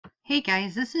Hey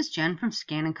guys, this is Jen from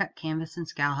ScanNCut Canvas and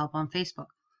Scal Help on Facebook.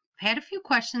 I've had a few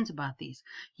questions about these.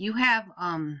 You have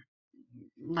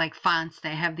like fonts that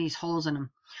have these holes in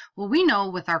them. Well, we know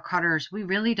with our cutters, we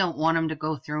really don't want them to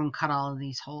go through and cut all of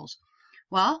these holes.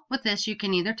 Well, with this, you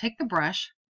can either take the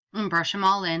brush and brush them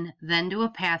all in, then do a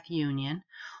path union,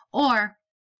 or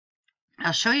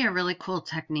I'll show you a really cool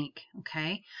technique,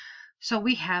 okay? So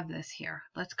we have this here.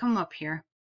 Let's come up here,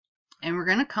 and we're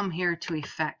going to come here to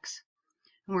Effects.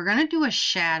 We're going to do a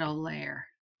shadow layer,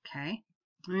 okay?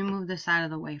 Let me move this out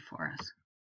of the way for us.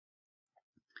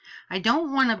 I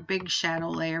don't want a big shadow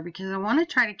layer because I want to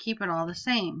try to keep it all the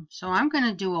same. So I'm going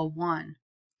to do a 1,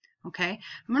 okay?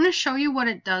 I'm going to show you what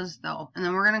it does though, and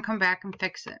then we're going to come back and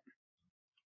fix it.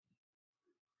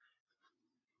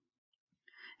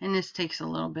 And this takes a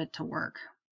little bit to work.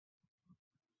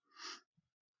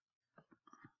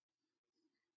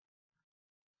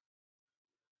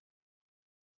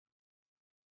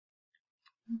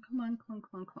 Come on, come on,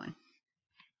 come on, come on.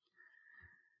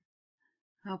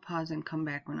 I'll pause and come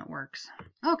back when it works.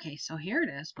 Okay, so here it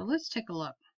is, but let's take a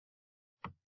look.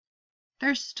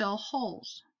 There's still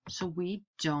holes, so we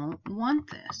don't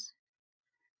want this.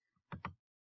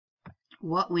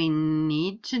 What we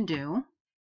need to do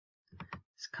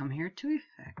is come here to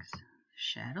Effects,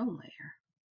 Shadow Layer.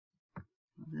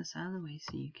 Move this out of the way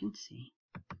so you can see.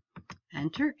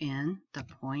 Enter in the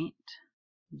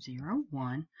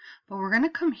 0.01, but we're going to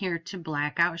come here to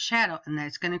Blackout Shadow, and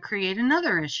that's going to create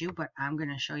another issue, but I'm going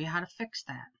to show you how to fix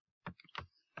that.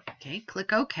 Okay,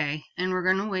 click OK, and we're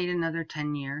going to wait another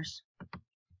 10 years.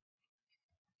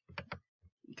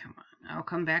 Come on, I'll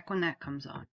come back when that comes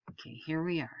on. Okay, here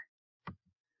we are.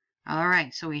 All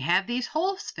right, so we have these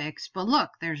holes fixed, but look,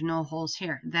 there's no holes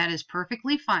here. That is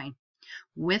perfectly fine.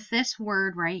 With this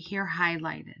word right here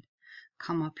highlighted,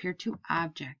 come up here to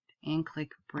Object and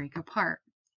click Break Apart.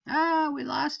 We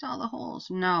lost all the holes.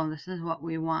 No, this is what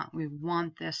we want. We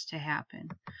want this to happen.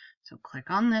 So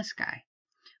click on this guy.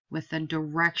 With the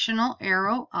directional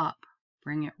arrow up,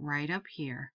 bring it right up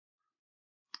here.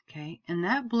 Okay, and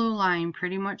that blue line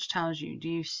pretty much tells you, do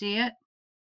you see it?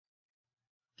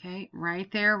 Okay,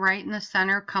 right there, right in the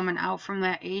center, coming out from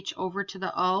that H over to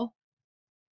the O.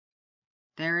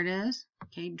 There it is.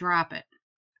 Okay, drop it.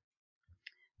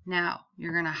 Now,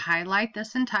 you're going to highlight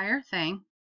this entire thing.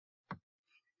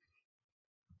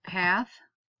 Path,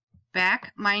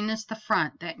 back minus the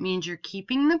front. That means you're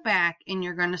keeping the back and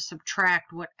you're going to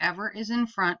subtract whatever is in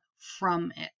front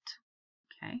from it.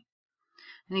 Okay.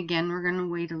 And again, we're going to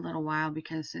wait a little while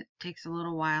because it takes a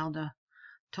little while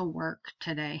to work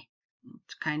today.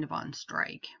 It's kind of on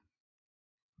strike.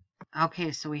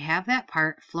 Okay, so we have that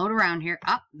part. Float around here.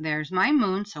 Up, there's my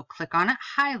moon. So click on it,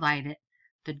 highlight it.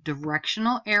 The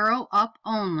directional arrow up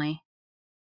only.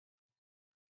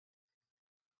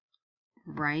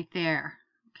 Right there.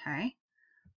 Okay.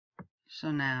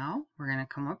 So now we're going to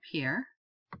come up here.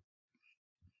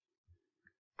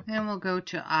 And we'll go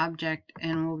to Object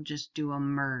and we'll just do a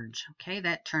merge. Okay,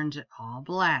 that turns it all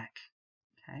black.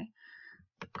 Okay.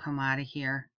 Come out of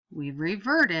here. We've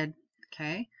reverted.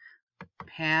 Okay.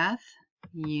 Path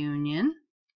Union.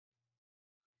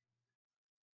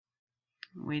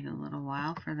 Wait a little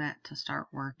while for that to start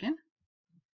working.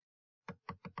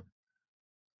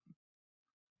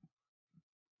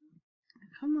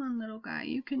 Come on, little guy,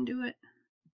 you can do it.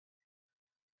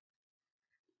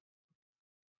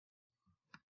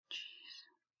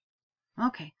 Jeez.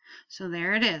 Okay, so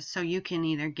there it is. So you can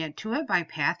either get to it by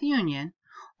path union,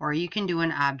 or you can do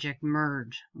an object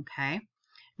merge. Okay.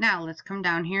 Now let's come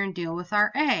down here and deal with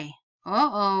our A.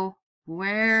 Uh-oh,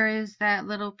 where is that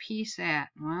little piece at?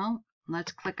 Well,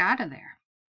 let's click out of there.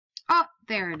 Oh,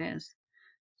 there it is.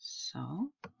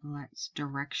 So let's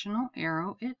directional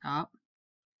arrow it up.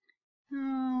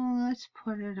 Oh, let's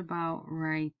put it about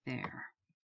right there.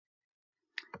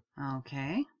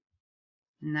 Okay.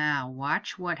 Now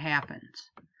watch what happens.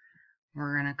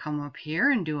 We're going to come up here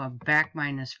and do a back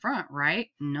minus front, right?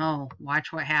 No,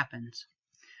 watch what happens.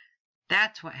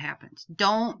 That's what happens.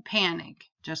 Don't panic.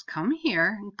 Just come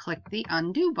here and click the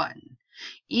undo button.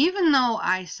 Even though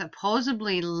I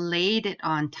supposedly laid it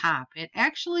on top, it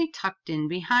actually tucked in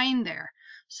behind there.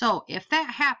 So if that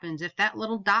happens, if that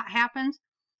little dot happens,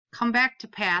 come back to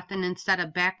path and instead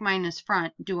of back minus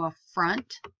front, do a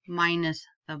front minus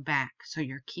the back. So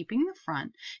you're keeping the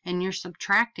front and you're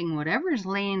subtracting whatever's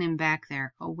laying in back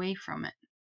there away from it.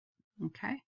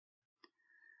 Okay.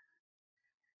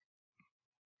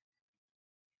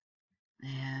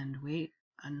 And wait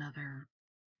another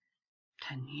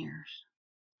 10 years.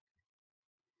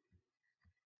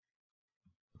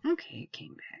 Okay, it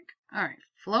came back. All right,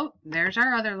 float. There's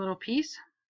our other little piece.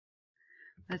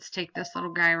 Let's take this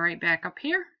little guy right back up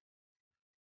here.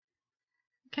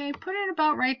 Okay, put it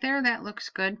about right there. That looks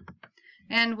good.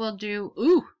 And we'll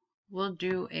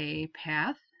do a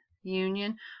path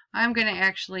union. I'm going to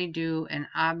actually do an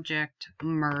object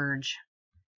merge.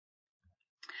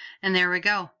 And there we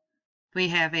go. We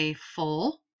have a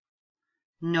full,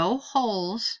 no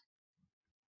holes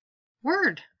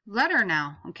letter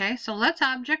now. Okay, so let's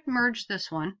object merge this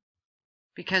one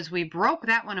because we broke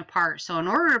that one apart. So in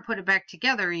order to put it back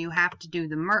together, you have to do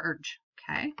the merge.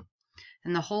 Okay,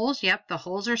 and the holes, yep, the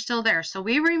holes are still there. So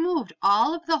we removed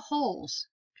all of the holes.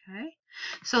 Okay,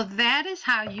 so that is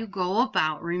how you go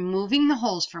about removing the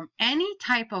holes from any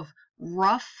type of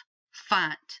rough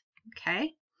font.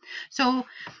 Okay, so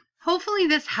hopefully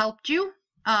this helped you.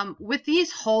 With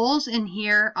these holes in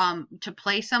here to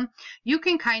place them, you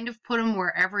can kind of put them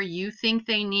wherever you think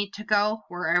they need to go,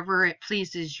 wherever it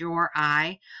pleases your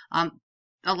eye.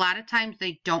 A lot of times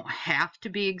they don't have to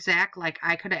be exact. Like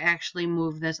I could have actually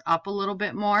moved this up a little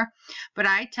bit more, but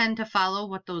I tend to follow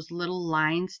what those little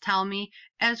lines tell me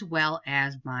as well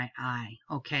as my eye.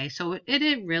 Okay, so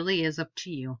it really is up to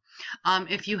you.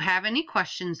 If you have any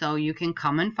questions though, you can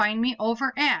come and find me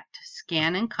over at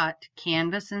ScanNCut,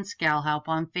 Canvas, and Scal Help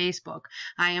on Facebook.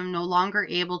 I am no longer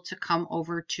able to come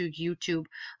over to YouTube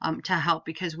to help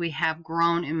because we have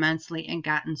grown immensely and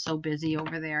gotten so busy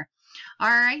over there. All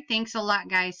right, thanks a lot,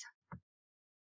 guys.